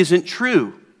said isn't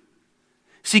true.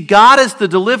 See, God is the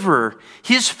deliverer.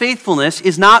 His faithfulness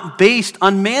is not based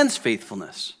on man's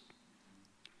faithfulness.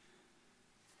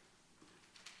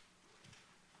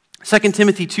 2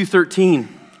 Timothy 2:13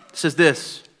 says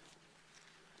this,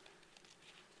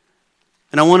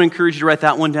 and I want to encourage you to write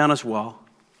that one down as well.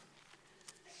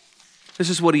 This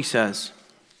is what he says.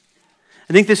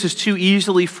 I think this is too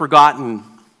easily forgotten.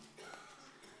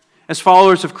 As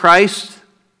followers of Christ,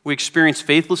 we experience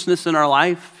faithlessness in our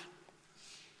life.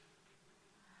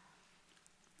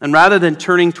 And rather than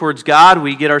turning towards God,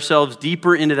 we get ourselves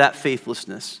deeper into that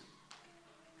faithlessness.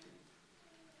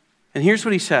 And here's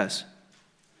what he says.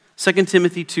 2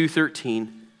 Timothy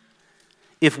 2:13.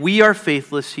 If we are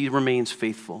faithless, he remains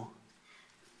faithful.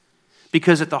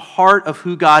 Because at the heart of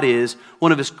who God is,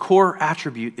 one of his core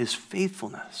attributes is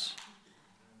faithfulness.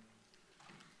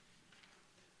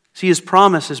 See, his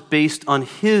promise is based on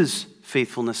his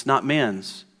faithfulness, not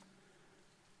man's.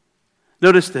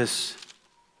 Notice this.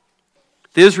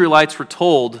 The Israelites were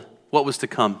told what was to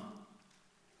come.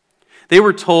 They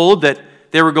were told that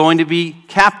they were going to be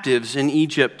captives in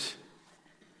Egypt.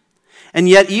 And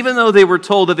yet, even though they were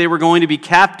told that they were going to be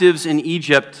captives in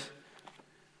Egypt,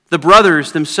 the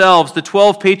brothers themselves, the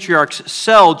 12 patriarchs,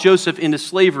 sell Joseph into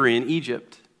slavery in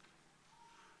Egypt.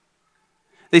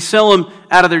 They sell him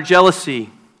out of their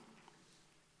jealousy.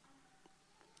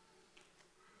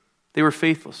 They were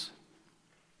faithless.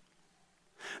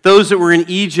 Those that were in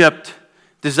Egypt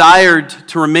desired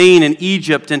to remain in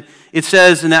Egypt, and it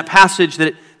says in that passage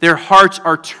that their hearts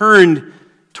are turned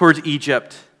towards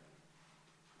Egypt.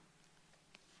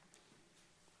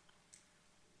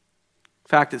 In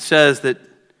fact, it says that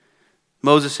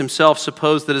Moses himself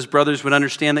supposed that his brothers would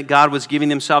understand that God was giving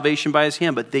them salvation by his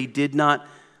hand, but they did not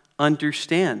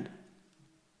understand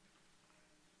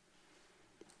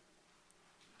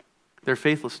their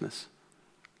faithlessness.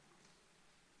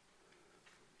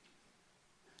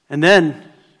 And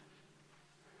then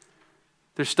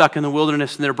they're stuck in the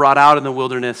wilderness and they're brought out in the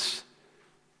wilderness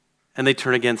and they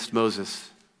turn against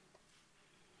Moses.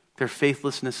 Their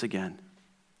faithlessness again.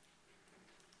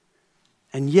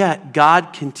 And yet,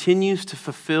 God continues to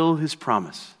fulfill his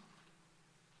promise.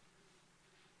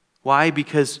 Why?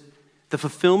 Because the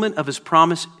fulfillment of his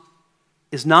promise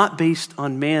is not based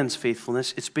on man's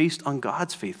faithfulness, it's based on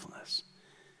God's faithfulness.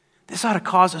 This ought to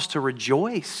cause us to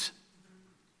rejoice.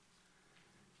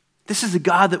 This is the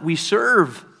God that we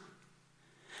serve.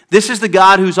 This is the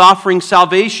God who's offering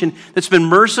salvation that's been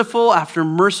merciful after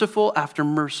merciful after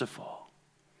merciful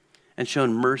and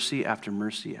shown mercy after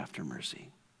mercy after mercy.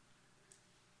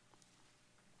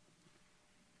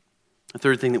 The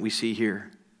third thing that we see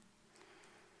here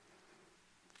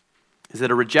is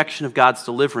that a rejection of God's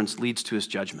deliverance leads to his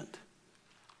judgment.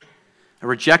 A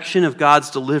rejection of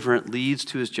God's deliverance leads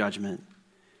to his judgment.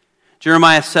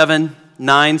 Jeremiah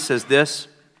 7:9 says this.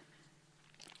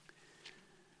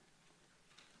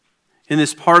 In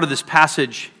this part of this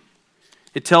passage,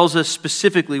 it tells us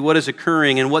specifically what is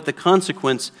occurring and what the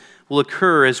consequence will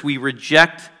occur as we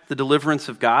reject the deliverance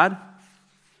of God.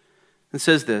 It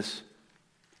says this.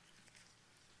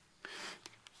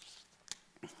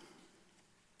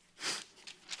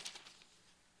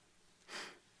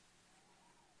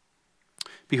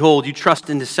 Behold, you trust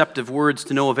in deceptive words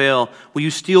to no avail. Will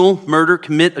you steal, murder,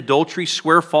 commit adultery,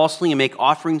 swear falsely, and make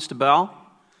offerings to Baal?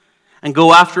 And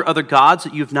go after other gods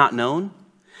that you have not known?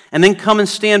 And then come and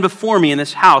stand before me in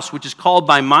this house, which is called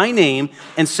by my name,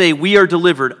 and say, we are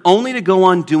delivered, only to go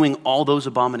on doing all those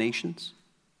abominations?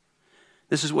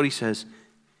 This is what he says.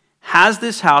 Has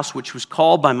this house, which was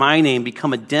called by my name,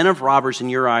 become a den of robbers in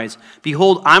your eyes?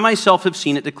 Behold, I myself have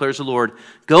seen it, declares the Lord.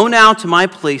 Go now to my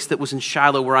place that was in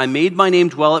Shiloh, where I made my name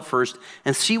dwell at first,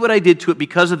 and see what I did to it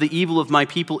because of the evil of my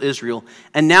people Israel.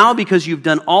 And now because you've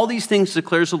done all these things,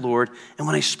 declares the Lord, and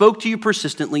when I spoke to you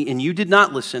persistently, and you did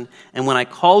not listen, and when I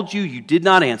called you, you did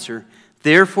not answer,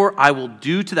 therefore I will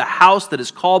do to the house that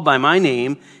is called by my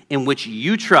name, in which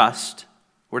you trust.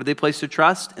 Where did they place their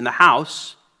trust? In the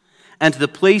house. And to the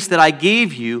place that I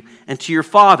gave you and to your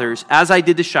fathers, as I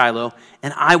did to Shiloh,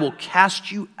 and I will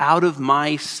cast you out of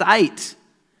my sight,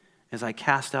 as I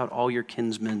cast out all your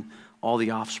kinsmen, all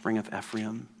the offspring of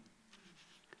Ephraim.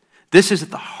 This is at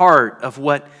the heart of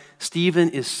what Stephen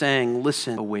is saying.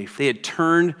 Listen, away. They had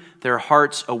turned their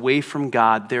hearts away from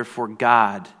God, therefore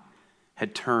God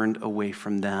had turned away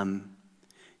from them.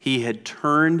 He had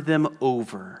turned them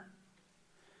over,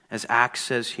 as Acts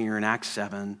says here in Acts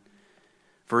 7,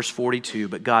 Verse 42,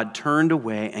 but God turned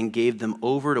away and gave them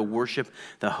over to worship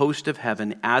the host of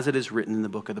heaven, as it is written in the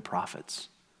book of the prophets.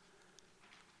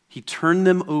 He turned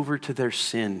them over to their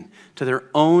sin, to their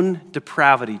own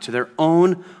depravity, to their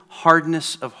own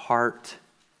hardness of heart.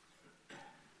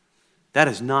 That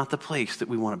is not the place that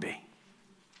we want to be.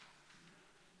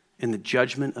 In the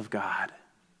judgment of God.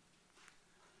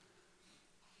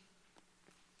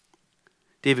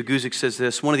 David Guzik says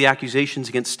this, one of the accusations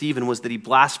against Stephen was that he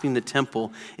blasphemed the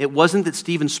temple. It wasn't that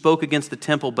Stephen spoke against the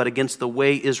temple, but against the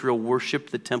way Israel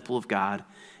worshiped the temple of God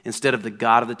instead of the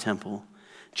God of the temple.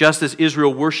 Just as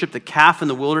Israel worshiped the calf in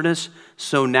the wilderness,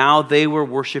 so now they were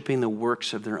worshiping the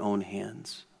works of their own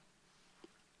hands.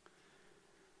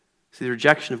 See, the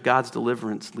rejection of God's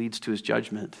deliverance leads to his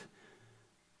judgment.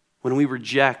 When we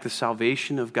reject the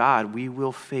salvation of God, we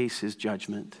will face his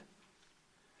judgment.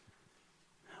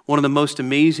 One of the most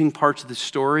amazing parts of the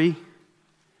story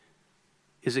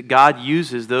is that God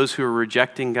uses those who are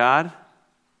rejecting God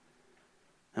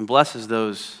and blesses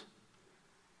those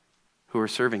who are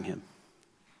serving him.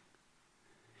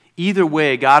 Either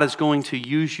way, God is going to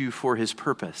use you for his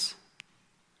purpose.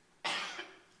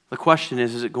 The question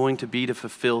is it going to be to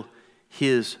fulfill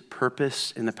his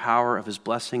purpose in the power of his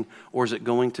blessing, or is it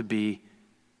going to be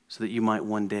so that you might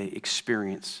one day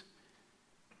experience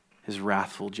his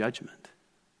wrathful judgment?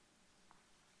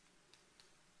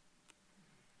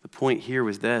 The point here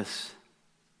was this,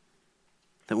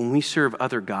 that when we serve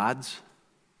other gods,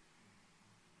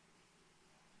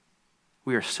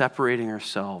 we are separating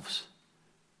ourselves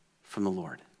from the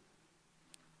Lord.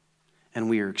 And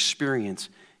we are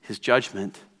experiencing his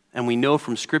judgment. And we know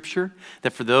from Scripture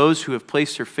that for those who have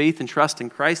placed their faith and trust in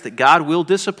Christ, that God will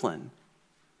discipline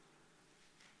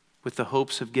with the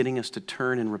hopes of getting us to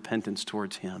turn in repentance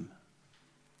towards him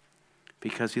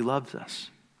because he loves us.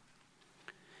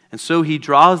 And so he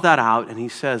draws that out and he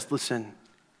says, listen,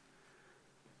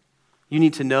 you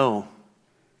need to know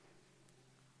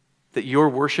that your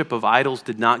worship of idols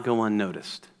did not go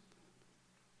unnoticed.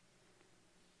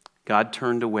 God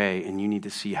turned away, and you need to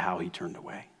see how he turned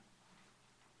away.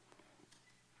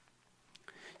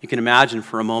 You can imagine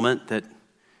for a moment that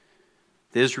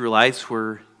the Israelites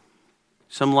were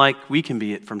some like we can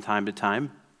be from time to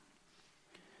time,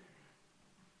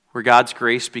 where God's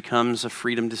grace becomes a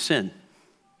freedom to sin.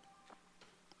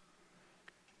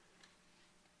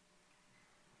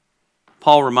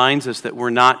 Paul reminds us that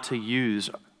we're not to use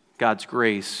God's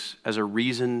grace as a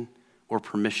reason or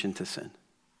permission to sin.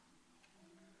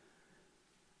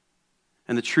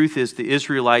 And the truth is, the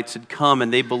Israelites had come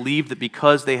and they believed that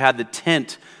because they had the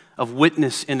tent of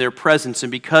witness in their presence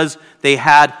and because they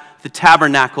had the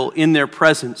tabernacle in their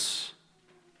presence,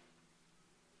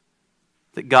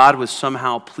 that God was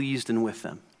somehow pleased and with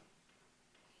them.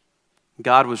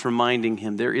 God was reminding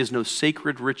him, there is no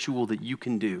sacred ritual that you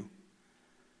can do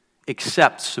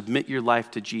except submit your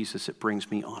life to Jesus. It brings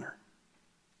me honor.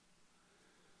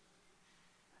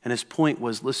 And his point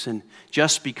was, listen,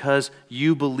 just because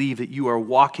you believe that you are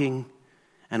walking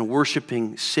and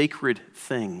worshiping sacred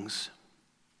things,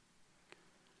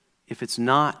 if it's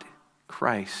not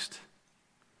Christ,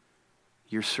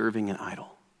 you're serving an idol.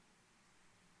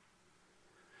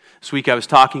 This week I was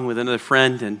talking with another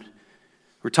friend, and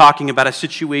we're talking about a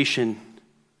situation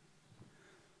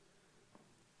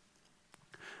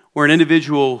where an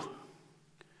individual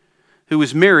who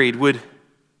was married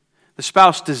the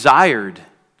spouse desired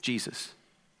Jesus,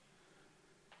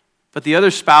 but the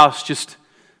other spouse just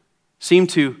seemed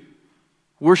to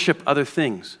worship other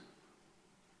things.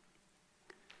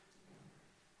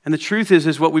 And the truth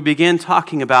is what we began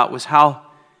talking about was how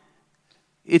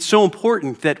it's so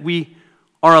important that we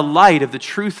are a light of the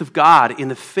truth of God in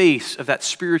the face of that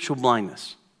spiritual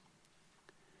blindness.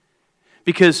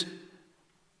 Because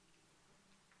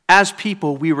as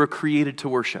people, we were created to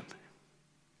worship.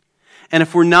 And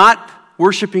if we're not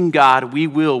worshiping God, we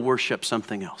will worship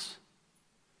something else.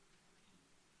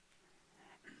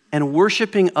 And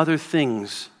worshiping other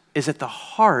things is at the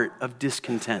heart of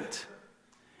discontent.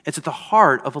 It's at the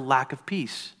heart of a lack of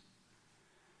peace.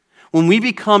 When we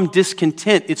become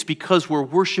discontent, it's because we're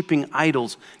worshiping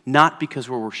idols, not because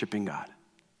we're worshiping God.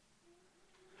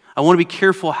 I want to be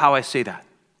careful how I say that.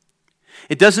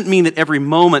 It doesn't mean that every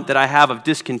moment that I have of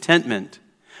discontentment,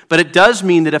 but it does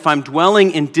mean that if I'm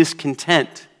dwelling in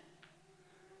discontent,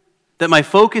 that my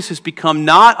focus has become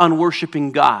not on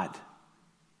worshiping God,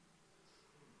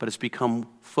 but it's become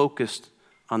focused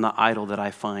on the idol that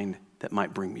I find that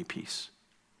might bring me peace.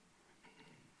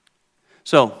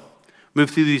 So,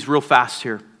 move through these real fast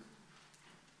here.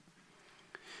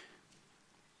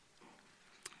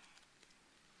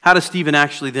 How does Stephen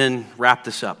actually then wrap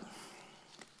this up?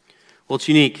 Well, it's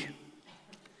unique.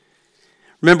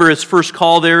 Remember, his first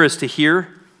call there is to hear.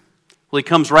 Well, he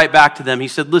comes right back to them. He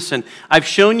said, listen, I've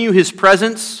shown you his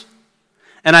presence,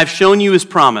 and I've shown you his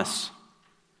promise.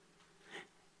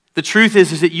 The truth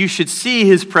is that you should see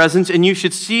his presence, and you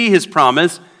should see his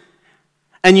promise,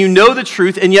 and you know the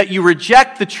truth, and yet you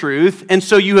reject the truth, and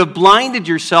so you have blinded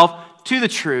yourself to the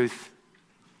truth.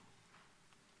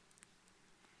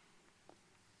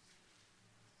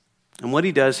 And what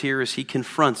he does here is he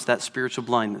confronts that spiritual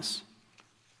blindness.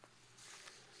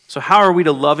 So how are we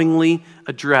to lovingly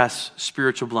address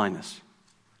spiritual blindness?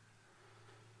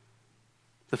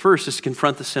 The first is to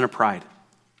confront the sin of pride.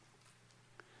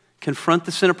 Confront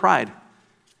the sin of pride.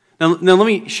 Now let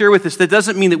me share with us, that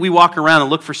doesn't mean that we walk around and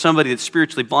look for somebody that's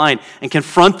spiritually blind and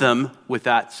confront them with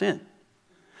that sin.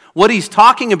 What he's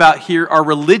talking about here are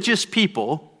religious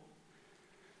people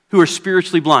who are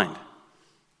spiritually blind.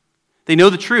 They know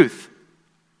the truth.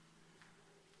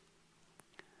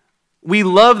 We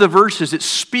love the verses that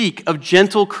speak of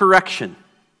gentle correction.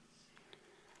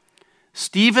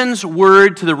 Stephen's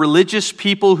word to the religious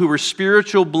people who were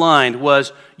spiritual blind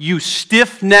was, you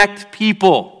stiff-necked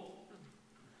people.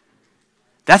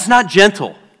 That's not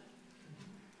gentle.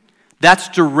 That's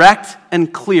direct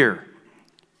and clear.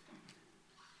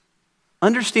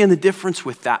 Understand the difference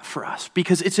with that for us,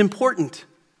 because it's important.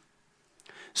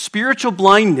 Spiritual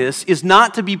blindness is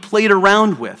not to be played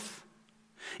around with.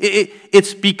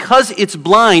 It's because it's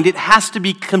blind, it has to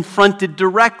be confronted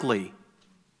directly.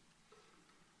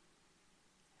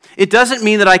 It doesn't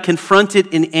mean that I confront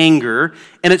it in anger,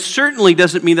 and it certainly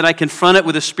doesn't mean that I confront it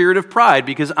with a spirit of pride,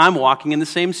 because I'm walking in the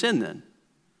same sin then.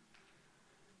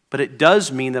 But it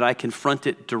does mean that I confront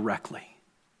it directly.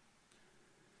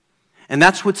 And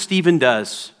that's what Stephen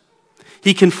does.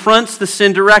 He confronts the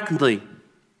sin directly.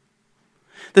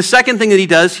 The second thing that he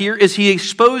does here is he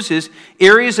exposes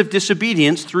areas of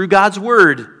disobedience through God's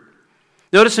word.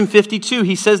 Notice in 52,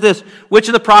 he says this, which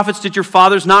of the prophets did your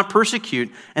fathers not persecute?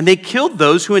 And they killed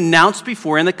those who announced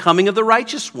beforehand the coming of the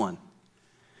righteous one.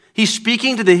 He's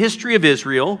speaking to the history of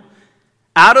Israel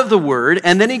out of the word,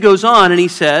 and then he goes on and he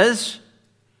says,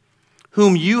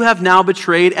 whom you have now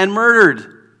betrayed and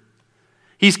murdered.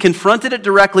 He's confronted it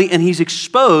directly, and he's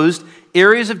exposed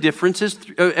areas of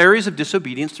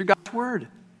disobedience through God's word.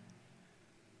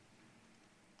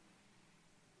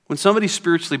 When somebody's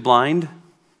spiritually blind,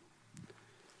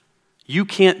 you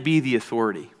can't be the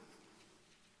authority.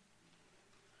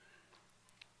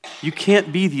 You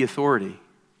can't be the authority.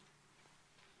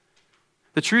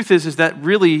 The truth is that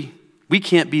really we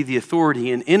can't be the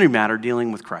authority in any matter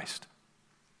dealing with Christ.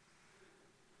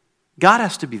 God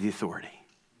has to be the authority.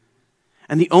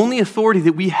 And the only authority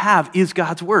that we have is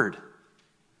God's word.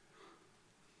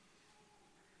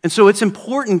 And so it's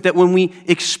important that when we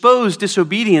expose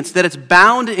disobedience, that it's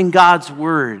bound in God's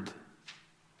word.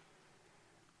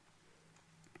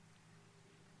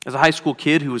 As a high school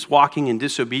kid who was walking in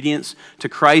disobedience to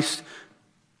Christ,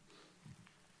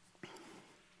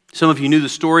 Some of you knew the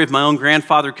story of my own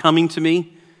grandfather coming to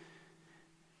me.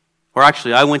 Or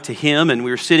actually, I went to him and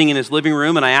we were sitting in his living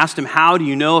room and I asked him, how do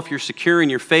you know if you're secure in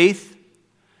your faith? And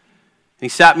he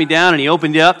sat me down and he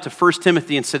opened it up to 1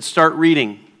 Timothy and said, start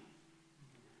reading.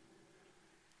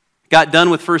 Got done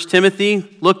with 1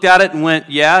 Timothy, looked at it and went,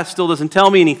 yeah, it still doesn't tell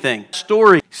me anything.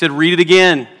 Story. He said, read it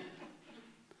again.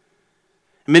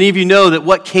 And many of you know that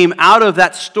what came out of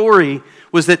that story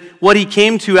was that what he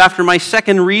came to after my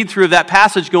second read through of that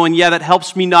passage going, yeah, that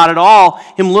helps me not at all.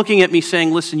 Him looking at me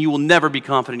saying, listen, you will never be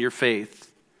confident in your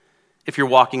faith if you're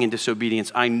walking in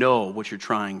disobedience. I know what you're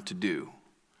trying to do.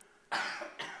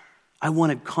 I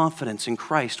wanted confidence in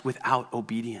Christ without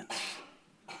obedience.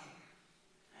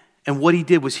 And what he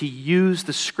did was he used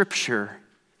the scripture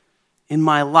in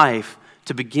my life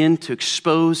to begin to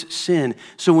expose sin.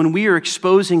 So when we are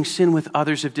exposing sin with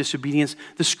others of disobedience,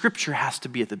 the scripture has to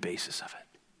be at the basis of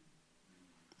it.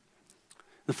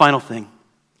 The final thing,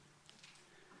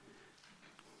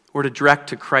 we're to direct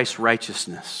to Christ's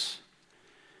righteousness.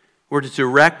 We're to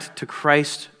direct to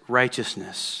Christ's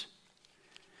righteousness.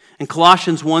 In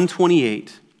Colossians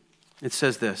 1:28, it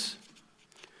says this.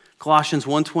 Colossians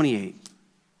 1:28.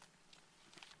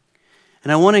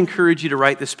 And I want to encourage you to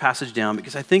write this passage down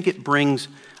because I think it brings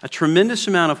a tremendous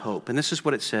amount of hope. And this is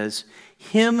what it says.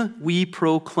 Him we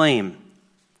proclaim.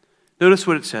 Notice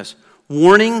what it says.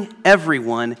 Warning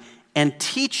everyone and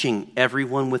teaching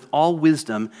everyone with all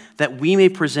wisdom that we may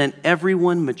present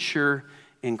everyone mature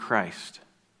in Christ.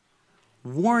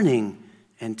 Warning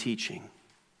and teaching.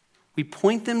 We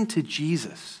point them to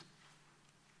Jesus.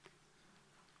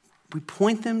 We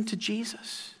point them to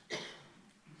Jesus.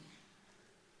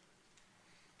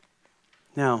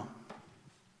 Now,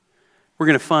 we're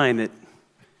going to find that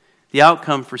the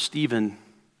outcome for Stephen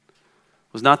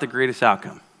was not the greatest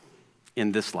outcome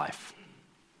in this life.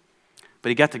 But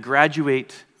he got to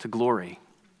graduate to glory.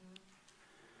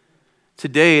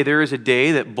 Today, there is a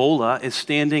day that Bola is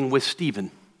standing with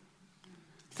Stephen.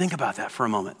 Think about that for a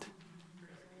moment.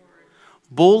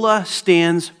 Bola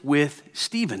stands with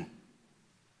Stephen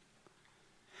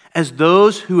as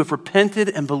those who have repented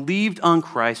and believed on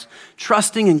Christ,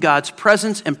 trusting in God's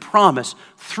presence and promise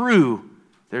through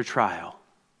their trial,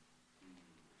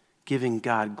 giving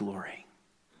God glory.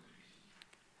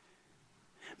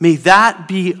 May that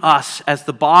be us as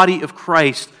the body of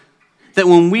Christ, that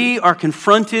when we are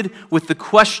confronted with the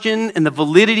question and the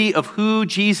validity of who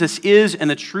Jesus is and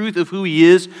the truth of who he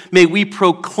is, may we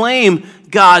proclaim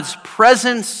God's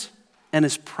presence and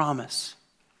his promise.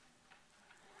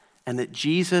 And that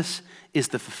Jesus is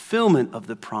the fulfillment of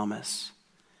the promise.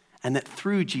 And that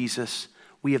through Jesus,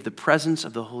 we have the presence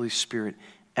of the Holy Spirit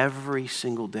every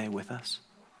single day with us.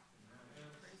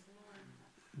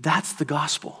 That's the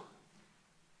gospel.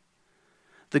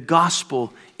 The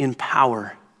gospel in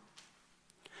power.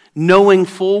 Knowing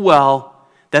full well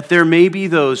that there may be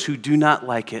those who do not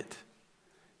like it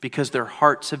because their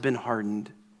hearts have been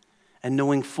hardened. And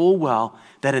knowing full well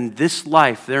that in this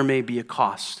life there may be a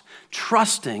cost.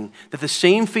 Trusting that the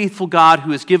same faithful God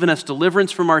who has given us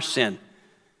deliverance from our sin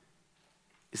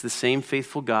is the same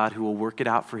faithful God who will work it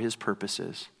out for his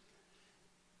purposes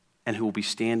and who will be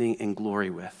standing in glory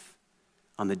with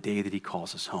on the day that he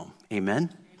calls us home.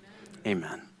 Amen? Amen.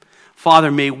 Amen.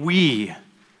 Father, may we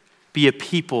be a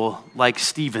people like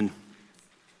Stephen,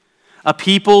 a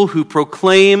people who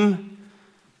proclaim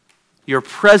your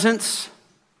presence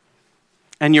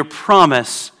and your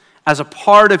promise as a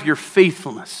part of your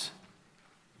faithfulness.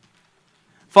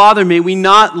 Father, may we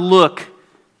not look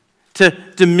to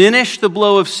diminish the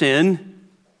blow of sin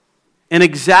and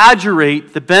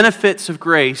exaggerate the benefits of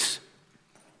grace,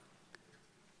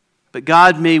 but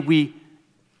God, may we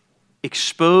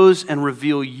expose and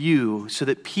reveal you so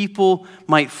that people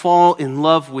might fall in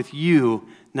love with you,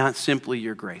 not simply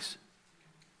your grace.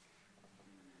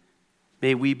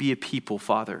 May we be a people,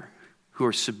 Father, who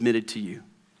are submitted to you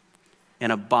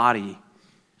and a body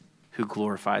who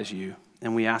glorifies you.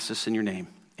 And we ask this in your name.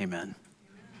 Amen.